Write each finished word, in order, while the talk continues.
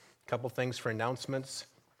couple things for announcements.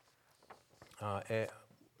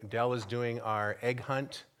 Dell is doing our egg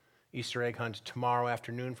hunt, Easter egg hunt tomorrow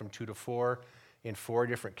afternoon from 2 to 4 in 4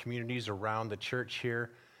 different communities around the church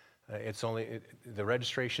here. The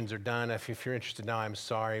registrations are done. If you're interested now, I'm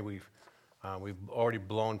sorry. We've already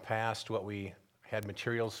blown past what we had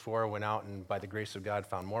materials for, went out and by the grace of God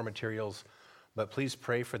found more materials. But please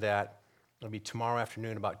pray for that. It'll be tomorrow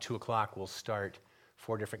afternoon about 2 o'clock. We'll start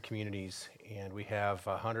 4 different communities, and we have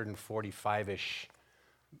 145-ish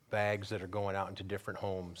bags that are going out into different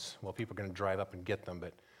homes. Well, people are going to drive up and get them,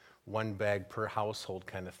 but 1 bag per household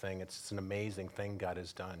kind of thing. It's an amazing thing God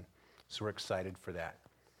has done. So we're excited for that.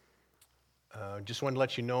 Just wanted to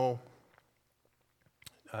let you know,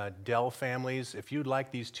 Dell families, if you'd like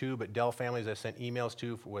these too, but Dell families I sent emails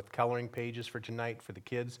to with coloring pages for tonight for the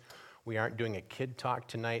kids. We aren't doing a kid talk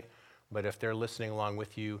tonight, but if they're listening along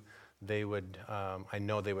with you, they would, I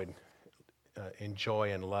know they would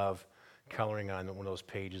enjoy and love coloring on one of those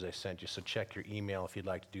pages I sent you. So check your email if you'd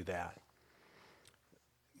like to do that.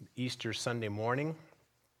 Easter Sunday morning,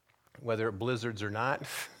 whether it blizzards or not,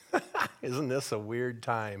 isn't this a weird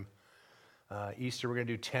time? Easter, we're going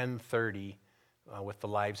to do 10:30 with the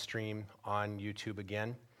live stream on YouTube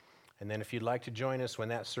again. And then if you'd like to join us when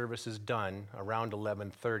that service is done, around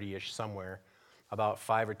 11:30-ish somewhere, about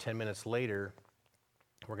 5 or 10 minutes later,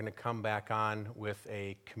 we're going to come back on with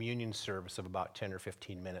a communion service of about 10 or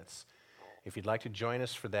 15 minutes. If you'd like to join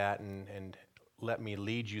us for that and let me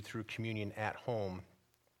lead you through communion at home,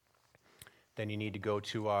 then you need to go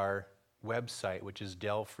to our website, which is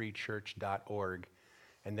delfreechurch.org,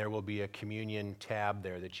 and there will be a communion tab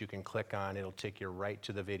there that you can click on. It'll take you right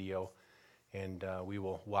to the video, and we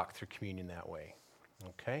will walk through communion that way.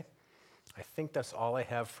 Okay? I think that's all I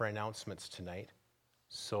have for announcements tonight.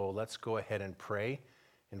 So let's go ahead and pray.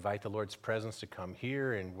 Invite the Lord's presence to come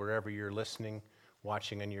here and wherever you're listening,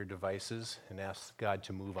 watching on your devices, and ask God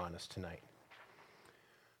to move on us tonight.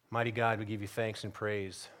 Mighty God, we give you thanks and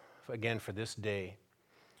praise again for this day,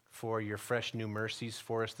 for your fresh new mercies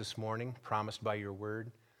for us this morning, promised by your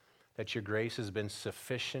word, that your grace has been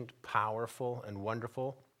sufficient, powerful, and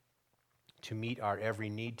wonderful to meet our every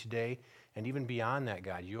need today. And even beyond that,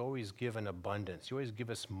 God, you always give an abundance. You always give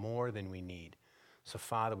us more than we need. So,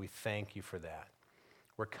 Father, we thank you for that.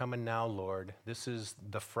 We're coming now, Lord. This is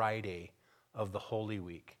the Friday of the Holy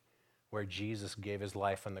Week, where Jesus gave his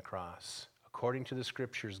life on the cross. According to the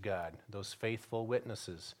scriptures, God, those faithful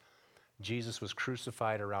witnesses, Jesus was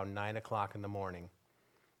crucified around 9 o'clock in the morning,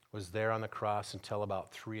 was there on the cross until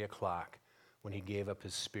about 3 o'clock when he gave up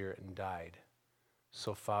his spirit and died.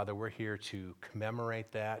 So, Father, we're here to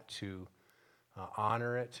commemorate that, to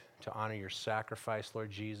honor it, to honor your sacrifice,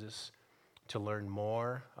 Lord Jesus, to learn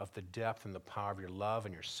more of the depth and the power of your love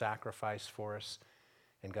and your sacrifice for us.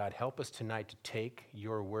 And God, help us tonight to take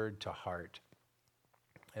your word to heart.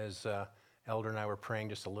 As Elder and I were praying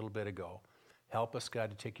just a little bit ago, help us, God,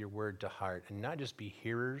 to take your word to heart and not just be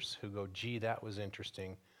hearers who go, gee, that was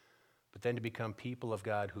interesting, but then to become people of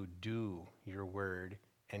God who do your word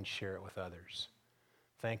and share it with others.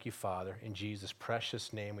 Thank you, Father. In Jesus'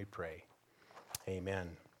 precious name we pray. Amen.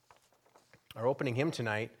 Our opening hymn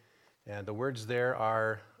tonight, and the words there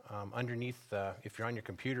are underneath, if you're on your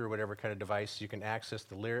computer or whatever kind of device, you can access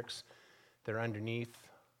the lyrics. They're underneath.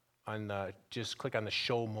 Just click on the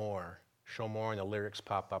Show More. Show More, and the lyrics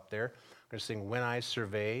pop up there. I'm going to sing When I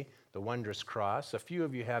Survey the Wondrous Cross. A few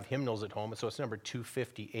of you have hymnals at home, so it's number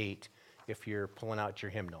 258 if you're pulling out your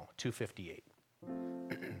hymnal, 258.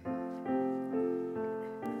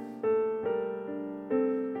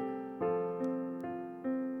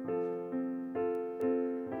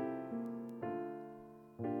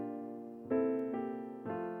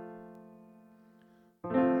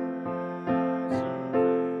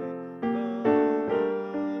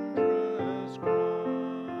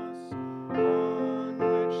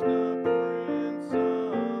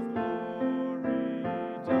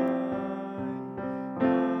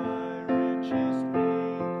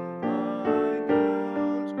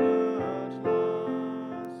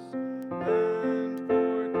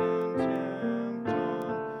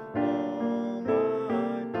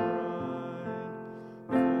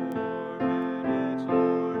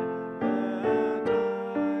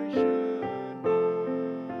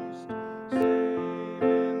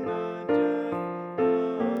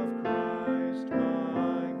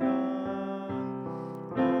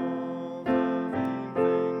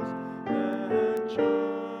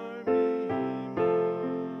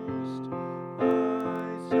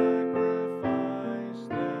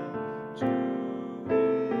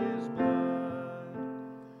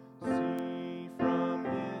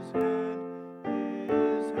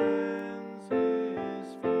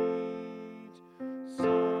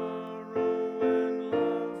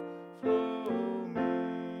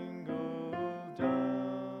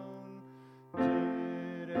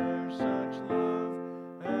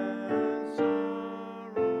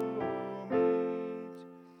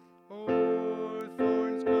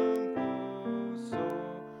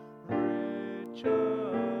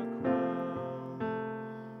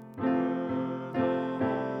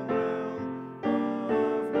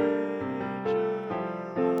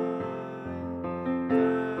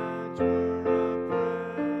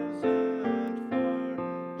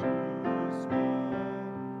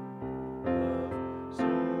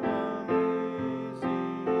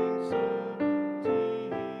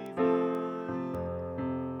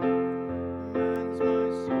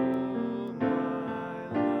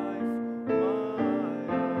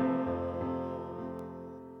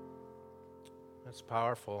 It's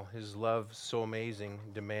powerful. His love, so amazing,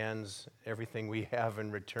 demands everything we have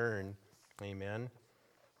in return. Amen.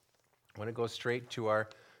 I want to go straight to our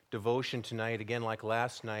devotion tonight. Again, like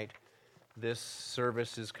last night, this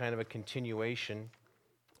service is kind of a continuation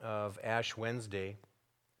of Ash Wednesday.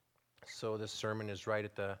 So this sermon is right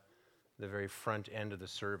at the very front end of the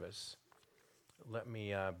service. Let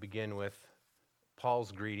me begin with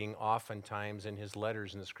Paul's greeting. Oftentimes in his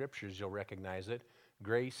letters in the scriptures, you'll recognize it.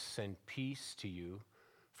 Grace and peace to you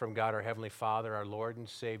from God our Heavenly Father, our Lord and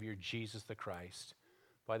Savior, Jesus the Christ.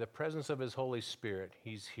 By the presence of His Holy Spirit,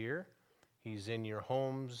 He's here. He's in your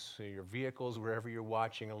homes, your vehicles, wherever you're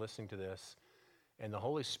watching or listening to this. And the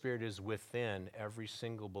Holy Spirit is within every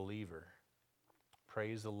single believer.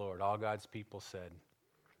 Praise the Lord. All God's people said,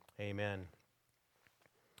 amen.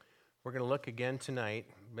 We're going to look again tonight.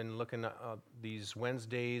 Been looking at these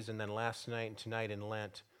Wednesdays and then last night and tonight in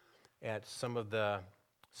Lent at some of the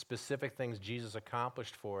specific things Jesus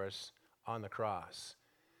accomplished for us on the cross.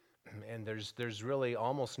 And there's really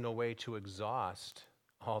almost no way to exhaust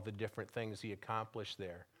all the different things He accomplished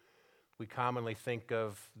there. We commonly think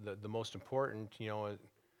of the most important,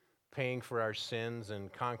 paying for our sins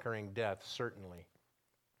and conquering death, certainly.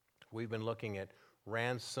 We've been looking at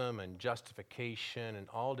ransom and justification and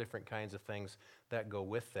all different kinds of things that go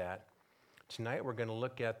with that. Tonight we're going to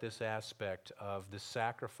look at this aspect of the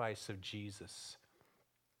sacrifice of Jesus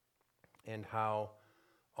and how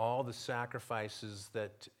all the sacrifices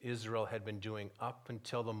that Israel had been doing up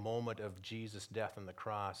until the moment of Jesus' death on the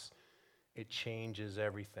cross, it changes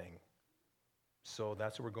everything. So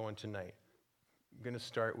that's where we're going tonight. I'm going to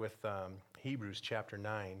start with Hebrews chapter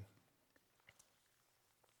 9,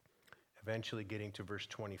 eventually getting to verse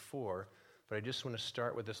 24, but I just want to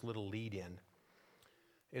start with this little lead-in.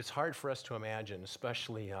 It's hard for us to imagine,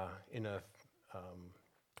 especially in a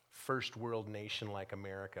first world nation like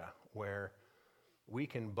America, where we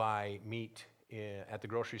can buy meat at the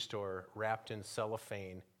grocery store wrapped in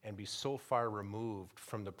cellophane and be so far removed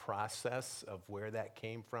from the process of where that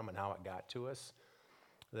came from and how it got to us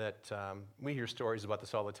that we hear stories about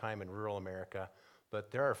this all the time in rural America, but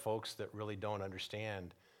there are folks that really don't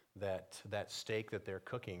understand that steak that they're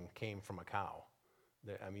cooking came from a cow.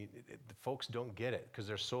 The folks don't get it because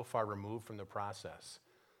they're so far removed from the process.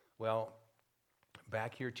 Well,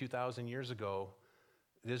 back here 2,000 years ago,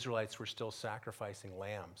 the Israelites were still sacrificing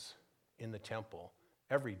lambs in the temple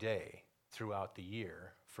every day throughout the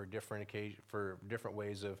year for different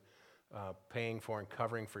ways of paying for and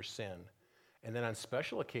covering for sin. And then on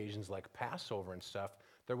special occasions like Passover and stuff,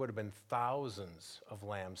 there would have been thousands of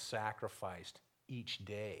lambs sacrificed each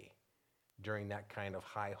day during that kind of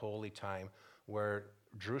high holy time where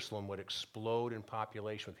Jerusalem would explode in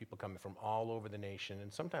population with people coming from all over the nation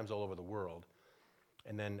and sometimes all over the world,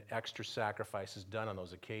 and then extra sacrifices done on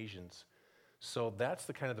those occasions. So that's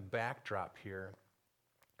the kind of the backdrop here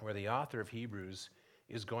where the author of Hebrews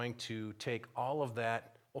is going to take all of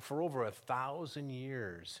that. Well, for over 1,000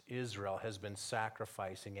 years, Israel has been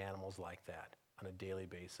sacrificing animals like that on a daily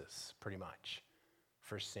basis, pretty much,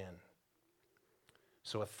 for sin.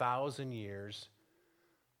 So 1,000 years.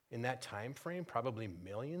 In that time frame, probably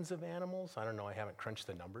millions of animals. I don't know, I haven't crunched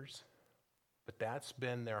the numbers. But that's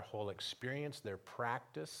been their whole experience, their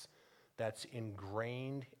practice. That's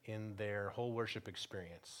ingrained in their whole worship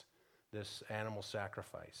experience, this animal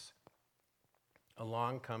sacrifice.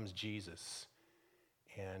 Along comes Jesus,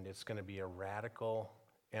 and it's going to be a radical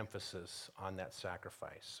emphasis on that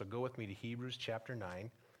sacrifice. So go with me to Hebrews chapter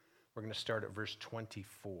 9. We're going to start at verse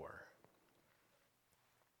 24.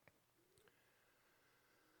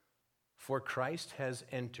 For Christ has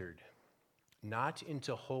entered, not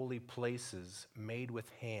into holy places made with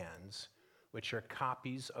hands, which are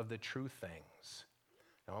copies of the true things.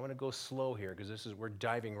 Now I'm going to go slow here because we're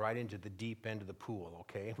diving right into the deep end of the pool,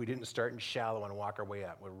 okay? We didn't start in shallow and walk our way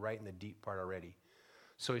up. We're right in the deep part already.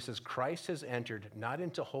 So he says, Christ has entered, not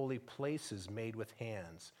into holy places made with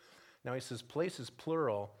hands. Now he says places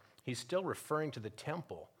plural. He's still referring to the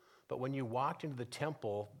temple. But when you walked into the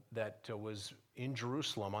temple that was in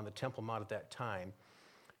Jerusalem on the Temple Mount at that time,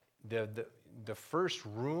 the first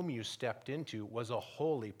room you stepped into was a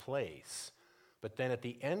holy place. But then at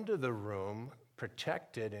the end of the room,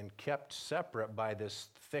 protected and kept separate by this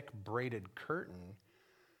thick braided curtain,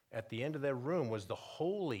 at the end of that room was the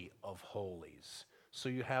Holy of Holies. So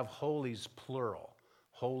you have holies plural.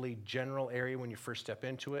 Holy general area when you first step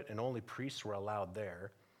into it, and only priests were allowed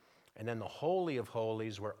there. And then the Holy of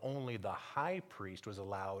Holies, where only the high priest was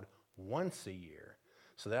allowed once a year.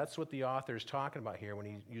 So that's what the author is talking about here when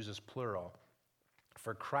he uses plural.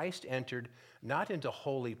 For Christ entered not into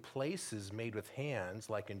holy places made with hands,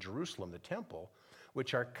 like in Jerusalem, the temple,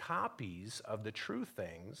 which are copies of the true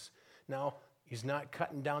things. Now, he's not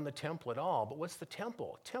cutting down the temple at all, but what's the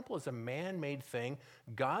temple? Temple is a man-made thing.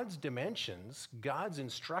 God's dimensions, God's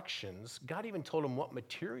instructions, God even told him what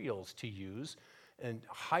materials to use, and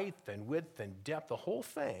height and width and depth, the whole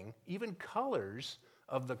thing, even colors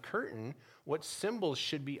of the curtain, what symbols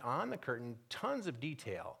should be on the curtain, tons of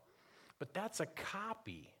detail. But that's a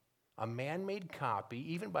copy, a man-made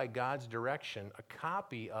copy, even by God's direction, a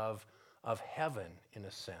copy of heaven in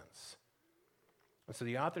a sense. And so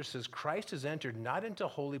the author says, Christ has entered not into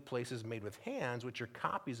holy places made with hands, which are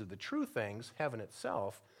copies of the true things, heaven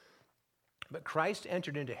itself, but Christ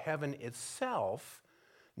entered into heaven itself,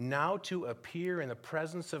 now to appear in the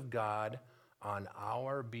presence of God on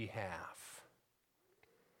our behalf.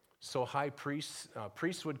 So high priests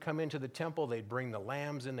would come into the temple, they'd bring the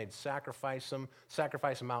lambs in, they'd sacrifice them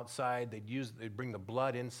outside, they'd bring the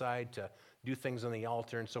blood inside to do things on the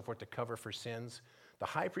altar and so forth to cover for sins. The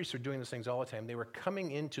high priests were doing those things all the time. They were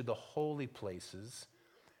coming into the holy places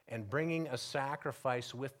and bringing a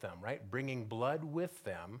sacrifice with them, right? Bringing blood with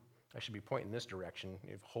them. I should be pointing this direction.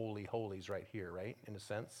 You have holy holies right here, right? In a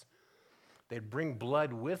sense. They'd bring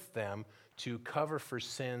blood with them to cover for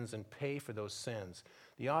sins and pay for those sins.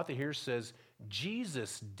 The author here says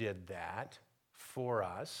Jesus did that for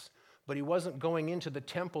us, but he wasn't going into the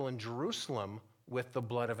temple in Jerusalem with the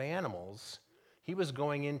blood of animals. He was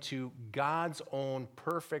going into God's own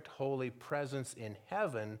perfect holy presence in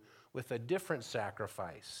heaven with a different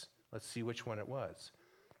sacrifice. Let's see which one it was.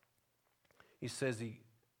 He says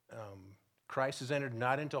Christ has entered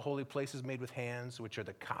not into holy places made with hands, which are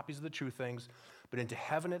the copies of the true things, but into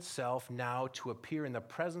heaven itself, now to appear in the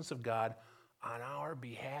presence of God on our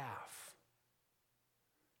behalf.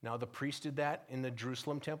 Now the priest did that in the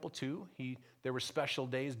Jerusalem temple too. There were special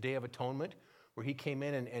days, Day of Atonement, where he came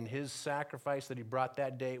in and his sacrifice that he brought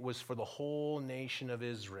that day was for the whole nation of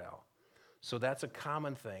Israel. So that's a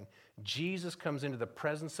common thing. Jesus comes into the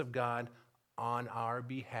presence of God on our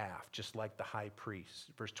behalf, just like the high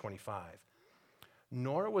priest, verse 25.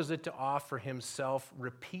 Nor was it to offer himself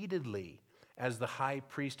repeatedly, as the high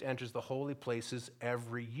priest enters the holy places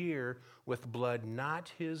every year with blood not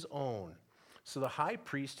his own. So the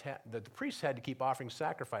priest had to keep offering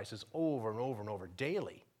sacrifices over and over and over,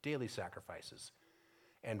 daily sacrifices.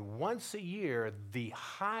 And once a year, the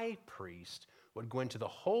high priest would go into the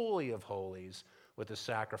Holy of Holies with a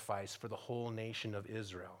sacrifice for the whole nation of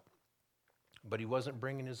Israel. But he wasn't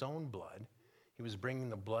bringing his own blood. He was bringing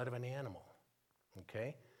the blood of an animal.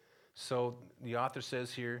 Okay? So the author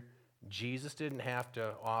says here, Jesus didn't have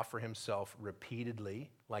to offer himself repeatedly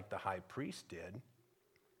like the high priest did,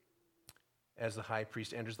 as the high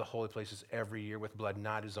priest enters the holy places every year with blood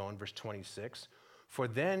not his own, verse 26. For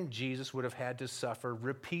then Jesus would have had to suffer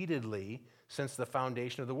repeatedly since the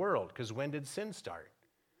foundation of the world. Because when did sin start?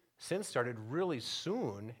 Sin started really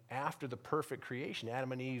soon after the perfect creation.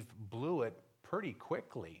 Adam and Eve blew it pretty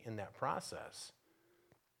quickly in that process.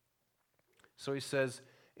 So he says,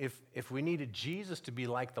 if we needed Jesus to be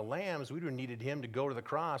like the lambs, we would have needed him to go to the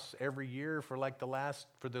cross every year for the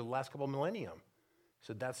last couple millennium. He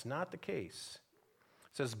said that's not the case.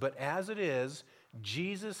 It says, but as it is,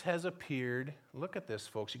 Jesus has appeared. Look at this,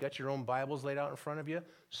 folks. You got your own Bibles laid out in front of you.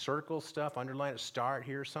 Circle stuff, underline it, star it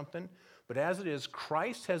here or something. But as it is,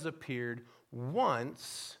 Christ has appeared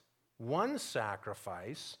once, one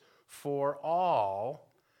sacrifice for all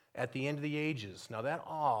at the end of the ages. Now that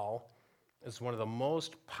all is one of the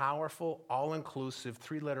most powerful, all-inclusive,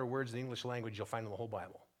 three-letter words in the English language you'll find in the whole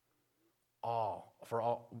Bible. All. For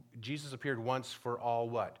all. Jesus appeared once for all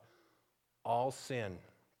what? All sin.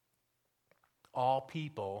 All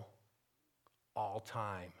people, all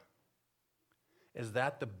time. Is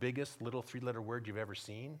that the biggest little three-letter word you've ever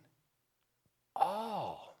seen?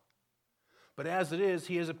 All. But as it is,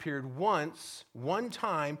 he has appeared once, one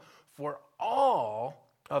time, for all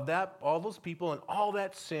of that, all those people and all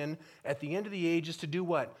that sin at the end of the ages to do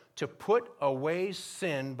what? To put away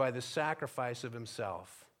sin by the sacrifice of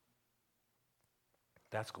himself.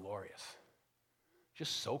 That's glorious.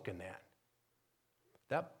 Just soak in that.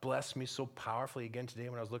 That blessed me so powerfully again today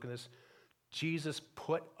when I was looking at this. Jesus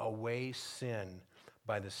put away sin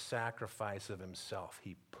by the sacrifice of himself.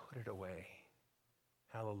 He put it away.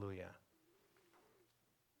 Hallelujah.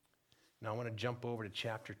 Now I want to jump over to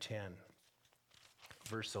chapter 10,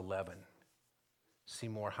 verse 11. See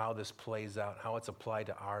more how this plays out, how it's applied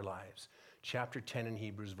to our lives. Chapter 10 in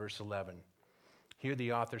Hebrews, verse 11. Here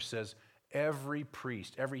the author says, every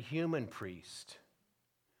priest, every human priest,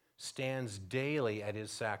 stands daily at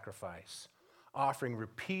his sacrifice, offering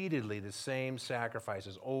repeatedly the same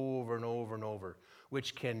sacrifices over and over and over,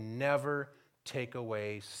 which can never take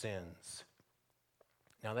away sins.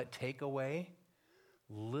 Now that takeaway,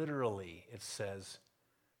 literally, it says,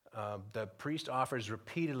 the priest offers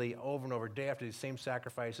repeatedly over and over, day after the same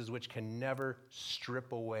sacrifices, which can never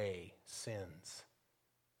strip away sins.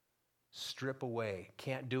 Strip away.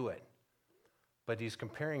 Can't do it. But he's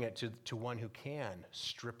comparing it to one who can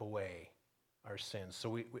strip away our sins. So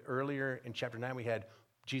we earlier in chapter 9, we had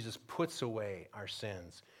Jesus puts away our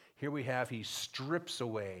sins. Here we have he strips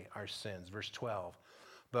away our sins. Verse 12.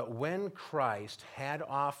 But when Christ had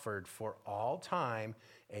offered for all time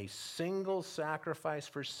a single sacrifice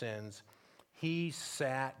for sins, he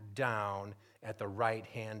sat down at the right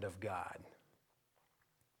hand of God.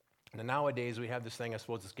 Now, nowadays, we have this thing, I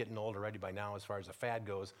suppose it's getting old already by now as far as the fad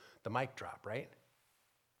goes, the mic drop, right?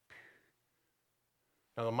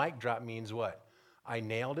 Now, the mic drop means what? I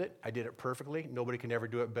nailed it. I did it perfectly. Nobody can ever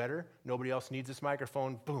do it better. Nobody else needs this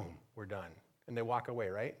microphone. Boom, we're done. And they walk away,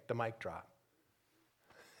 right? The mic drop.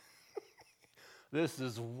 This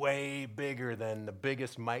is way bigger than the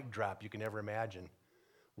biggest mic drop you can ever imagine.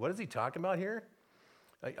 What is he talking about here?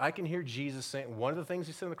 I can hear Jesus saying, one of the things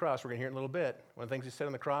he said on the cross, we're going to hear it in a little bit. One of the things he said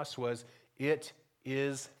on the cross was, it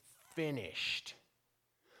is finished.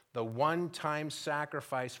 The one-time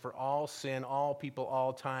sacrifice for all sin, all people,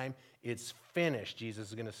 all time, it's finished, Jesus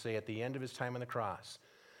is going to say at the end of his time on the cross.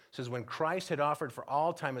 It says, when Christ had offered for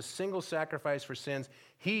all time a single sacrifice for sins,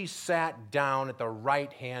 he sat down at the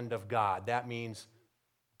right hand of God. That means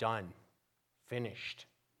done, finished,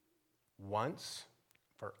 once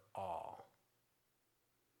for all.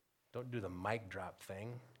 Don't do the mic drop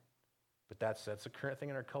thing, but that's the current thing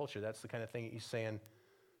in our culture. That's the kind of thing he's saying,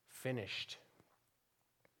 finished.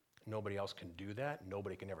 Nobody else can do that.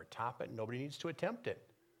 Nobody can ever top it. Nobody needs to attempt it.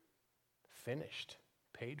 Finished,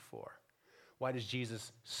 paid for. Why does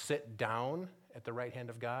Jesus sit down at the right hand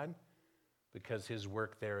of God? Because his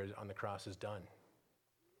work there on the cross is done.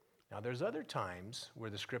 Now, there's other times where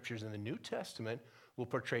the scriptures in the New Testament will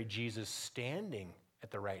portray Jesus standing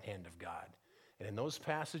at the right hand of God. And in those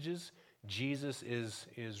passages, Jesus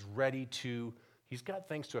is ready to, he's got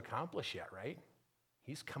things to accomplish yet, right?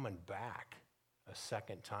 He's coming back a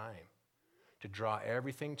second time to draw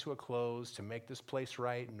everything to a close, to make this place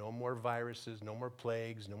right. No more viruses, no more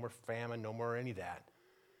plagues, no more famine, no more any of that.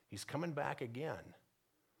 He's coming back again.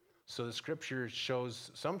 So the scripture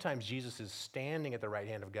shows sometimes Jesus is standing at the right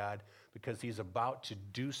hand of God because he's about to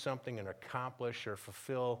do something and accomplish or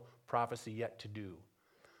fulfill prophecy yet to do.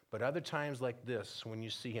 But other times like this, when you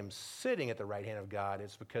see him sitting at the right hand of God,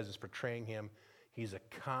 it's because it's portraying him, he's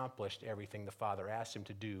accomplished everything the Father asked him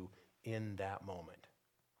to do in that moment.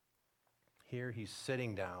 Here he's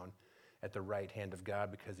sitting down at the right hand of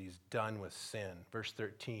God because he's done with sin. Verse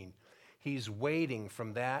 13, he's waiting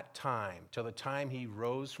from that time till the time he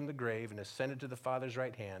rose from the grave and ascended to the Father's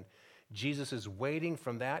right hand. Jesus is waiting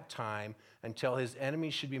from that time until his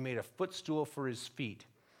enemies should be made a footstool for his feet.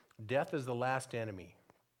 Death is the last enemy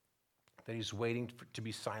that he's waiting to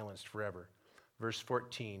be silenced forever. Verse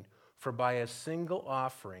 14, for by a single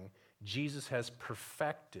offering, Jesus has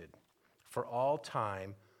perfected for all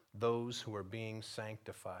time those who are being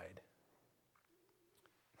sanctified.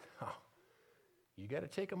 Now, you got to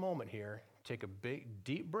take a moment here, take a big,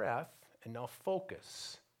 deep breath, and now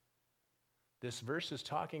focus. This verse is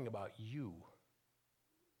talking about you.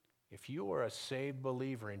 If you are a saved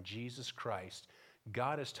believer in Jesus Christ,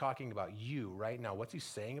 God is talking about you right now. What's he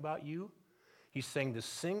saying about you? He's saying the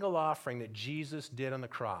single offering that Jesus did on the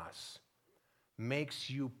cross makes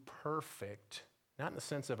you perfect, not in the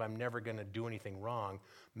sense of I'm never going to do anything wrong,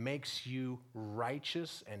 makes you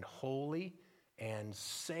righteous and holy and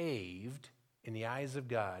saved in the eyes of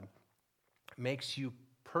God, makes you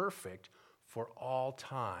perfect for all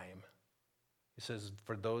time. It says,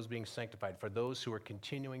 for those being sanctified, for those who are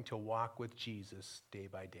continuing to walk with Jesus day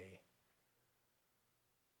by day.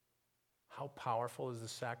 How powerful is the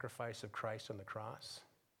sacrifice of Christ on the cross?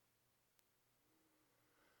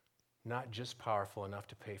 Not just powerful enough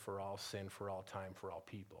to pay for all sin, for all time, for all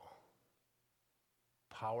people.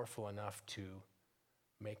 Powerful enough to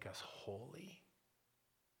make us holy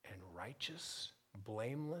and righteous,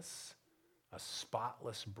 blameless, a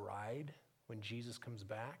spotless bride when Jesus comes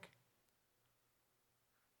back.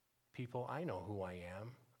 People, I know who I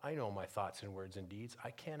am. I know my thoughts and words and deeds.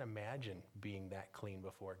 I can't imagine being that clean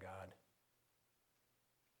before God.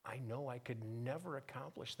 I know I could never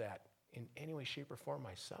accomplish that in any way, shape, or form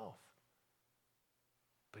myself.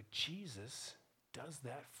 But Jesus does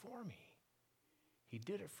that for me. He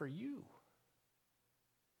did it for you.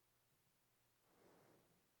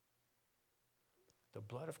 The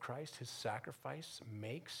blood of Christ, his sacrifice,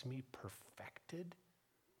 makes me perfected,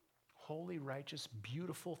 holy, righteous,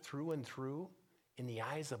 beautiful through and through in the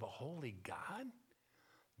eyes of a holy God.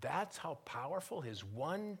 That's how powerful his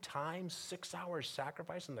one-time 6-hour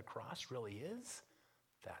sacrifice on the cross really is.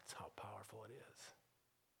 That's how powerful it is.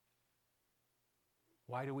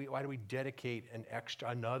 Why do we dedicate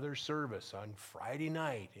another service on Friday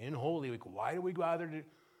night in Holy Week? Why do we bother?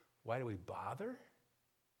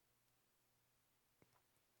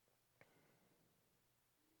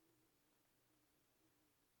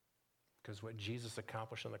 Because what Jesus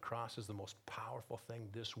accomplished on the cross is the most powerful thing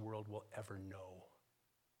this world will ever know.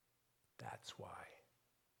 That's why.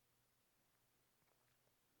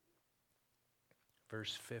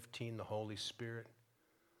 Verse 15, the Holy Spirit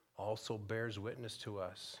also bears witness to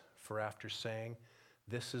us. For after saying,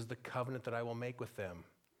 this is the covenant that I will make with them.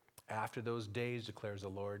 After those days, declares the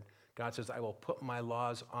Lord, God says, I will put my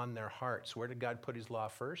laws on their hearts. Where did God put his law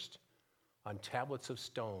first? On tablets of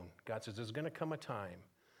stone. God says, there's going to come a time,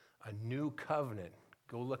 a new covenant.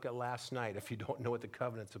 Go look at last night if you don't know what the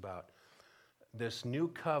covenant's about. This new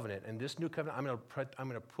covenant, and this new covenant, I'm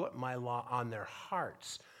going to put my law on their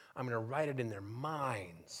hearts. I'm going to write it in their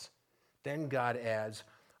minds. Then God adds,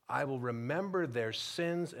 I will remember their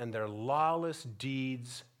sins and their lawless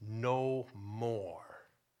deeds no more.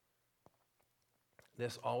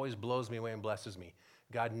 This always blows me away and blesses me.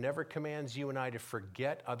 God never commands you and I to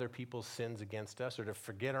forget other people's sins against us or to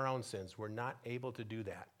forget our own sins. We're not able to do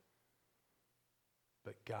that.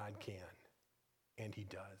 But God can, and he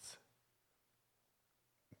does.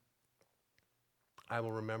 I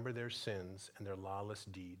will remember their sins and their lawless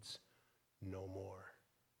deeds no more.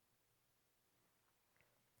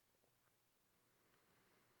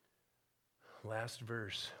 Last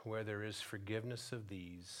verse, where there is forgiveness of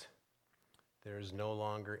these, there is no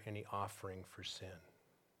longer any offering for sin.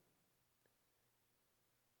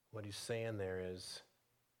 What he's saying there is,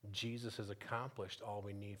 Jesus has accomplished all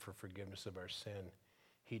we need for forgiveness of our sin.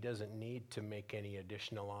 He doesn't need to make any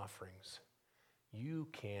additional offerings. You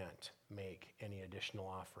can't make any additional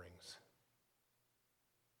offerings.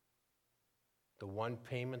 The one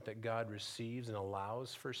payment that God receives and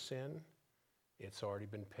allows for sin, it's already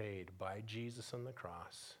been paid by Jesus on the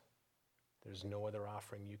cross. There's no other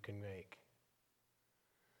offering you can make.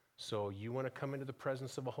 So you want to come into the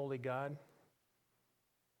presence of a holy God?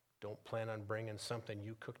 Don't plan on bringing something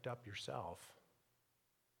you cooked up yourself.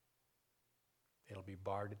 It'll be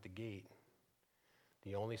barred at the gate.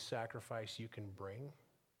 The only sacrifice you can bring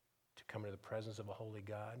to come into the presence of a holy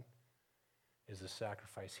God is the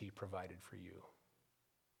sacrifice he provided for you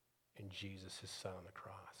in Jesus, his son on the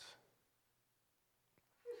cross.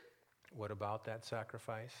 What about that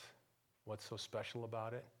sacrifice? What's so special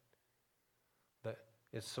about it? That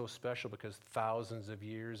it's so special because thousands of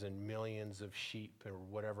years and millions of sheep or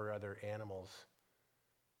whatever other animals,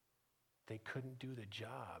 they couldn't do the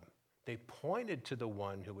job. They pointed to the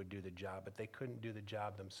one who would do the job, but they couldn't do the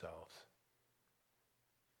job themselves.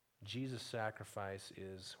 Jesus' sacrifice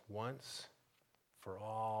is once for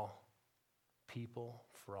all people,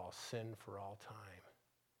 for all sin, for all time.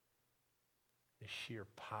 The sheer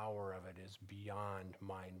power of it is beyond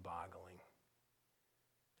mind-boggling.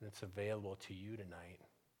 And it's available to you tonight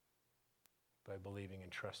by believing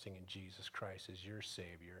and trusting in Jesus Christ as your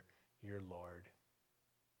Savior, your Lord,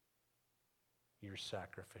 your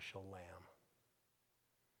sacrificial lamb.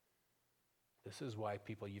 This is why,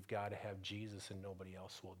 people, you've got to have Jesus and nobody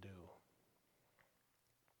else will do.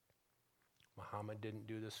 Muhammad didn't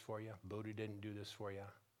do this for you. Buddha didn't do this for you.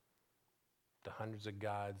 The hundreds of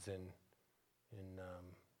gods in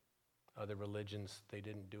other religions, they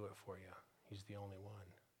didn't do it for you. He's the only one.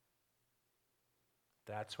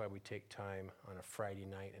 That's why we take time on a Friday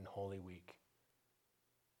night in Holy Week.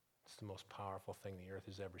 It's the most powerful thing the earth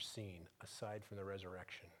has ever seen, aside from the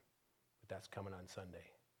resurrection. But that's coming on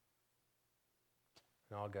Sunday.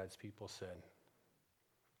 And all God's people said,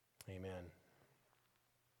 amen.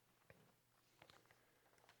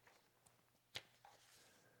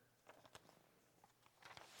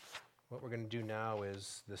 What we're going to do now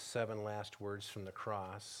is the 7 last words from the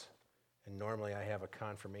cross. And normally I have a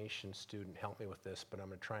confirmation student help me with this, but I'm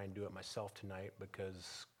going to try and do it myself tonight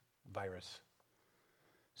because virus.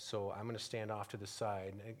 So I'm going to stand off to the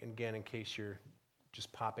side. And again, in case you're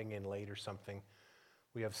just popping in late or something,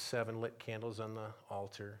 we have 7 lit candles on the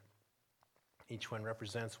altar. Each one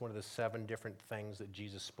represents one of the 7 different things that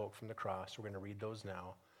Jesus spoke from the cross. We're going to read those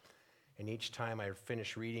now. And each time I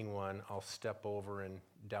finish reading one, I'll step over and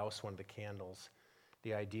douse one of the candles.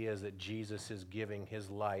 The idea is that Jesus is giving his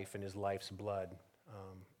life and his life's blood.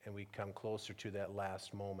 And we come closer to that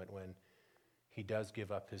last moment when he does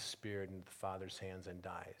give up his spirit into the Father's hands and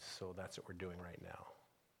dies. So that's what we're doing right now.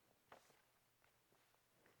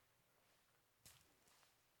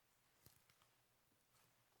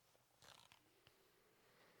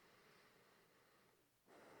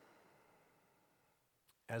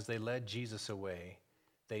 As they led Jesus away,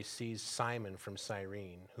 they seized Simon from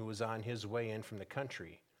Cyrene, who was on his way in from the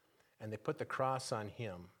country, and they put the cross on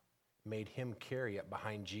him, made him carry it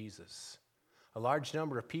behind Jesus. A large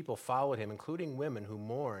number of people followed him, including women who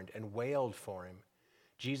mourned and wailed for him.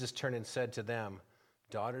 Jesus turned and said to them,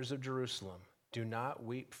 "Daughters of Jerusalem, do not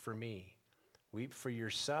weep for me. Weep for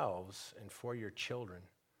yourselves and for your children.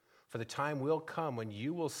 For the time will come when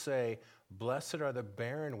you will say, 'Blessed are the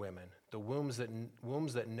barren women, the wombs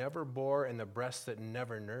that never bore and the breasts that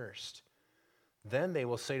never nursed.' Then they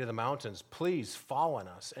will say to the mountains, 'Please fall on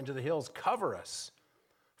us,' and to the hills, 'Cover us.'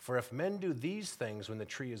 For if men do these things when the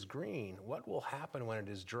tree is green, what will happen when it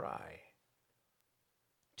is dry?"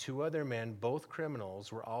 2 other men, both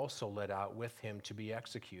criminals, were also led out with him to be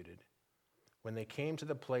executed. When they came to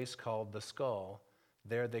the place called the Skull,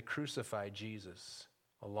 there they crucified Jesus,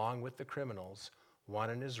 along with the criminals, one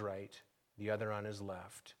on his right, the other on his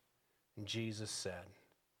left. And Jesus said,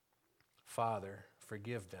 "Father,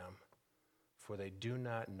 forgive them, for they do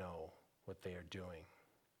not know what they are doing."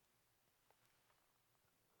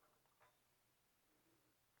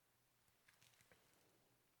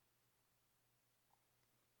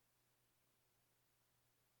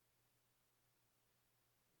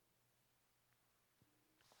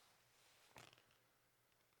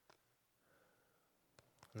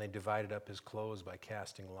 And they divided up his clothes by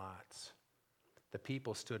casting lots. The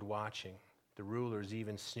people stood watching. The rulers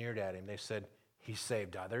even sneered at him. They said, "He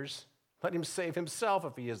saved others. Let him save himself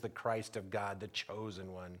if he is the Christ of God, the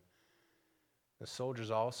chosen one." The soldiers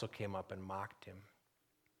also came up and mocked him.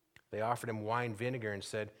 They offered him wine vinegar and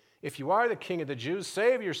said, "If you are the king of the Jews,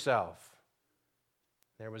 save yourself."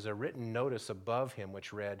 There was a written notice above him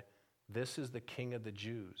which read, "This is the King of the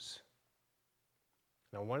Jews."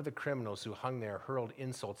 Now one of the criminals who hung there hurled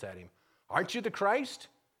insults at him. "Aren't you the Christ?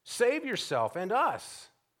 Save yourself and us."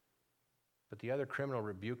 But the other criminal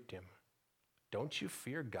rebuked him. "Don't you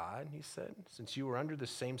fear God," he said, "since you are under the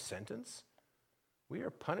same sentence? We are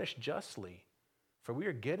punished justly, for we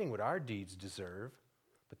are getting what our deeds deserve.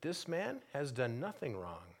 But this man has done nothing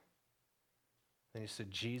wrong." Then he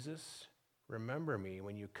said, "Jesus, remember me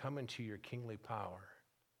when you come into your kingly power."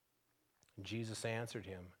 And Jesus answered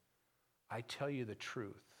him, "I tell you the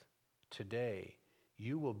truth. Today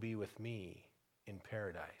you will be with me in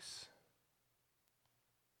paradise."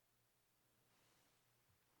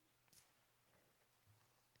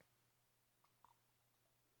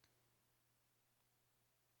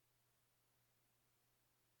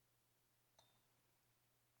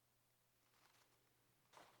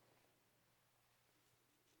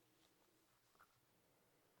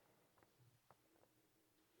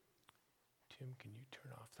 Tim, can you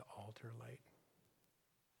turn off the altar light?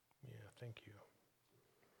 Yeah, thank you.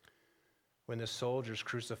 When the soldiers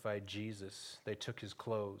crucified Jesus, they took his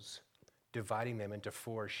clothes, dividing them into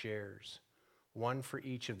 4 shares, one for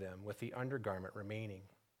each of them, with the undergarment remaining.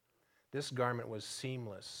 This garment was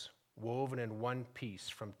seamless, woven in one piece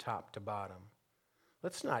from top to bottom.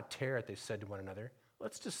 "Let's not tear it," they said to one another.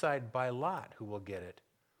 "Let's decide by lot who will get it."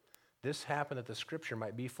 This happened that the scripture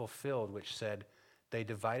might be fulfilled, which said, "They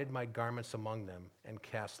divided my garments among them and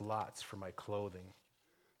cast lots for my clothing."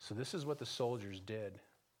 So this is what the soldiers did.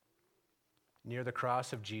 Near the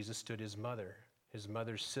cross of Jesus stood his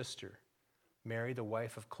mother's sister, Mary, the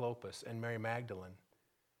wife of Clopas, and Mary Magdalene.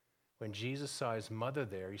 When Jesus saw his mother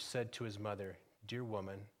there, he said to his mother, "Dear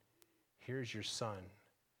woman, here is your son."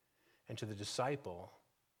 And to the disciple,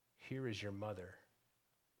 "Here is your mother."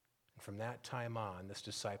 And from that time on, this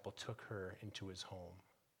disciple took her into his home.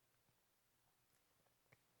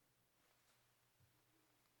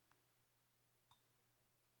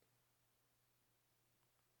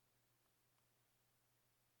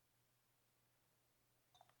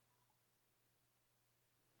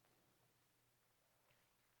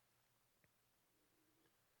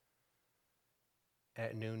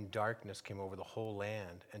 At noon, darkness came over the whole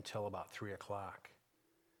land until about 3 o'clock.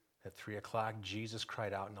 At 3 o'clock, Jesus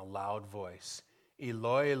cried out in a loud voice,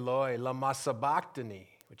 "Eloi, Eloi, lama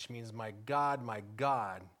sabachthani," which means, my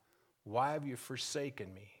God, why have you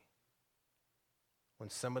forsaken me?" When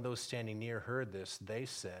some of those standing near heard this, they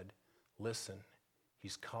said, "Listen,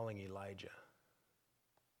 he's calling Elijah."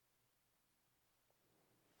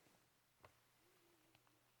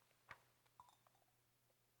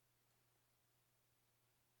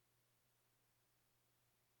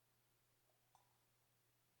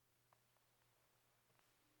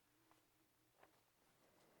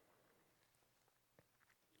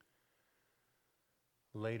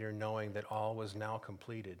 Later, knowing that all was now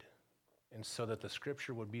completed, and so that the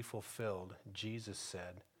scripture would be fulfilled, Jesus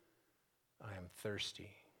said, "I am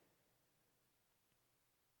thirsty."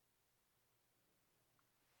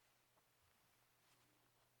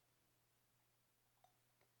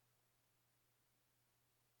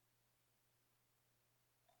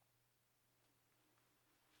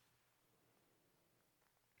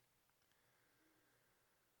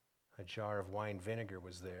 jar of wine vinegar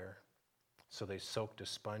was there, so they soaked a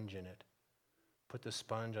sponge in it, put the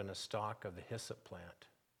sponge on a stalk of the hyssop plant,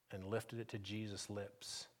 and lifted it to Jesus'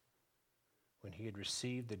 lips. When he had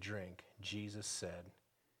received the drink, Jesus said,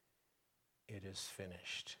 "It is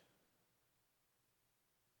finished."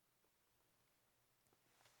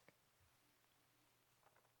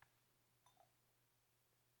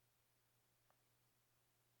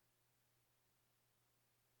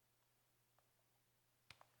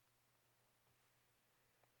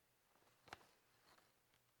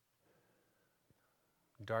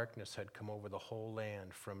 Darkness had come over the whole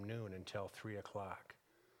land from noon until 3 o'clock,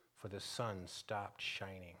 for the sun stopped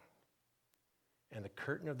shining. And the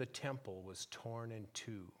curtain of the temple was torn in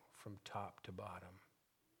two from top to bottom.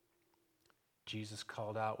 Jesus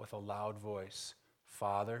called out with a loud voice,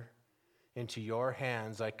 "Father, into your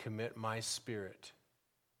hands I commit my spirit."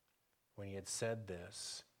 When he had said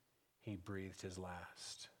this, he breathed his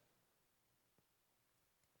last.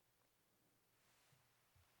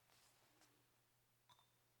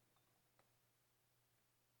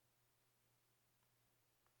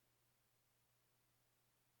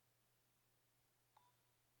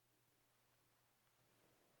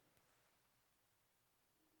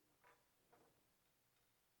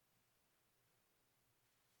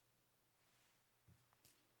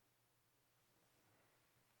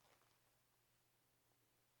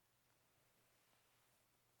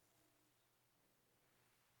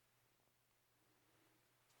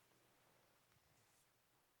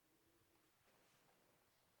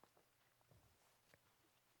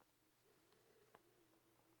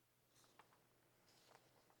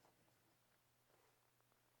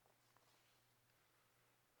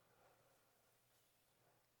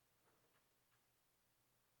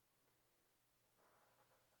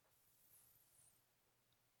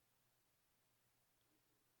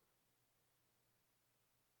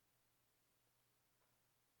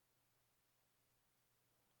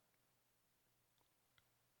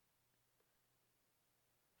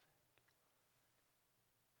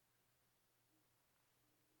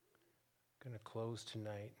 Going to close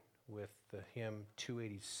tonight with the hymn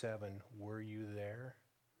 287, "Were You There?"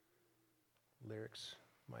 Lyrics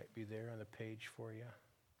might be there on the page for you.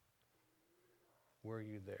 Were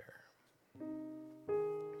you there?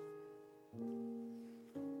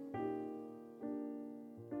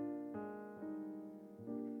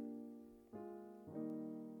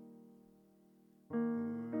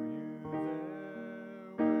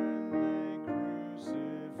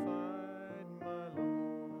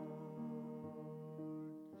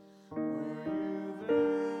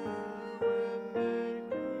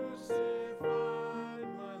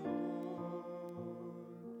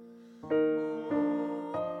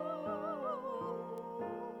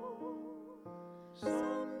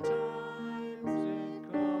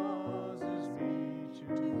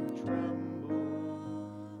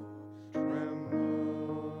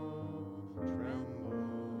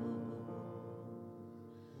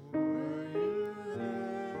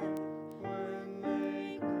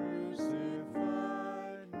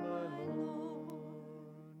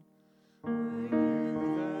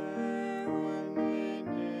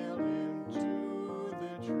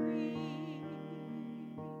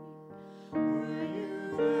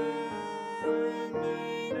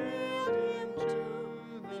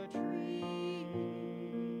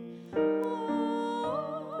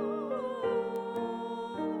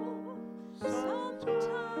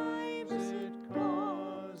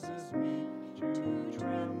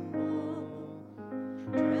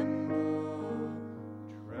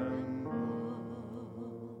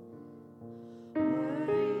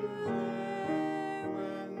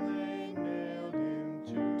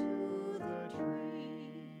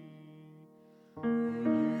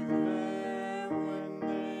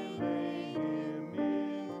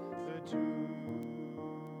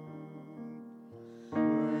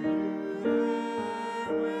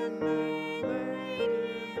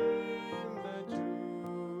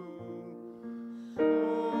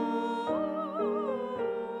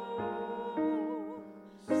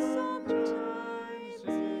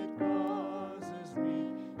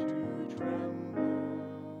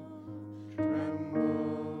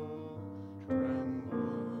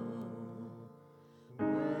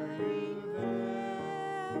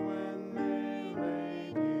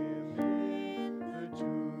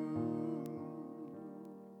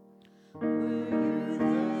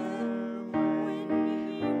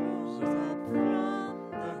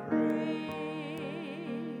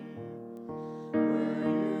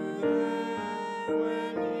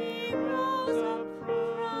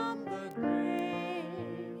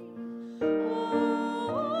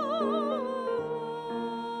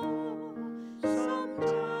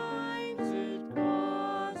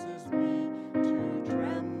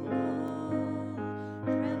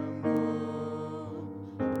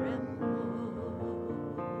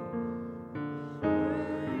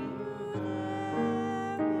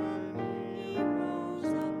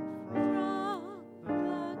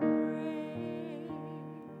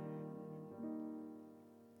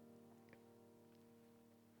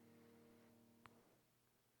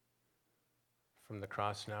 from the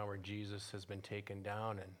cross now where Jesus has been taken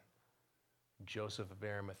down, and Joseph of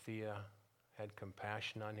Arimathea had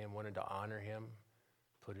compassion on him, wanted to honor him,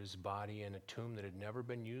 put his body in a tomb that had never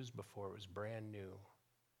been used before. It was brand new.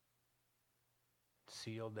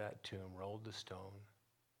 Sealed that tomb, rolled the stone.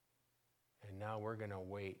 And now we're going to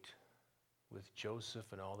wait with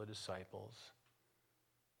Joseph and all the disciples.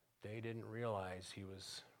 They didn't realize he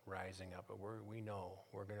was rising up, but we know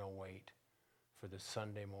we're going to wait for the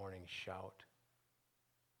Sunday morning shout.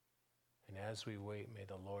 And as we wait, may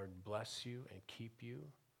the Lord bless you and keep you.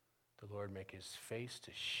 The Lord make his face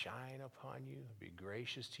to shine upon you, be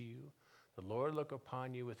gracious to you. The Lord look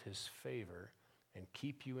upon you with his favor and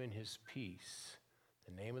keep you in his peace.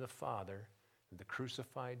 In the name of the Father, and the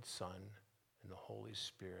crucified Son, and the Holy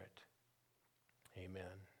Spirit.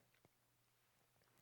 Amen.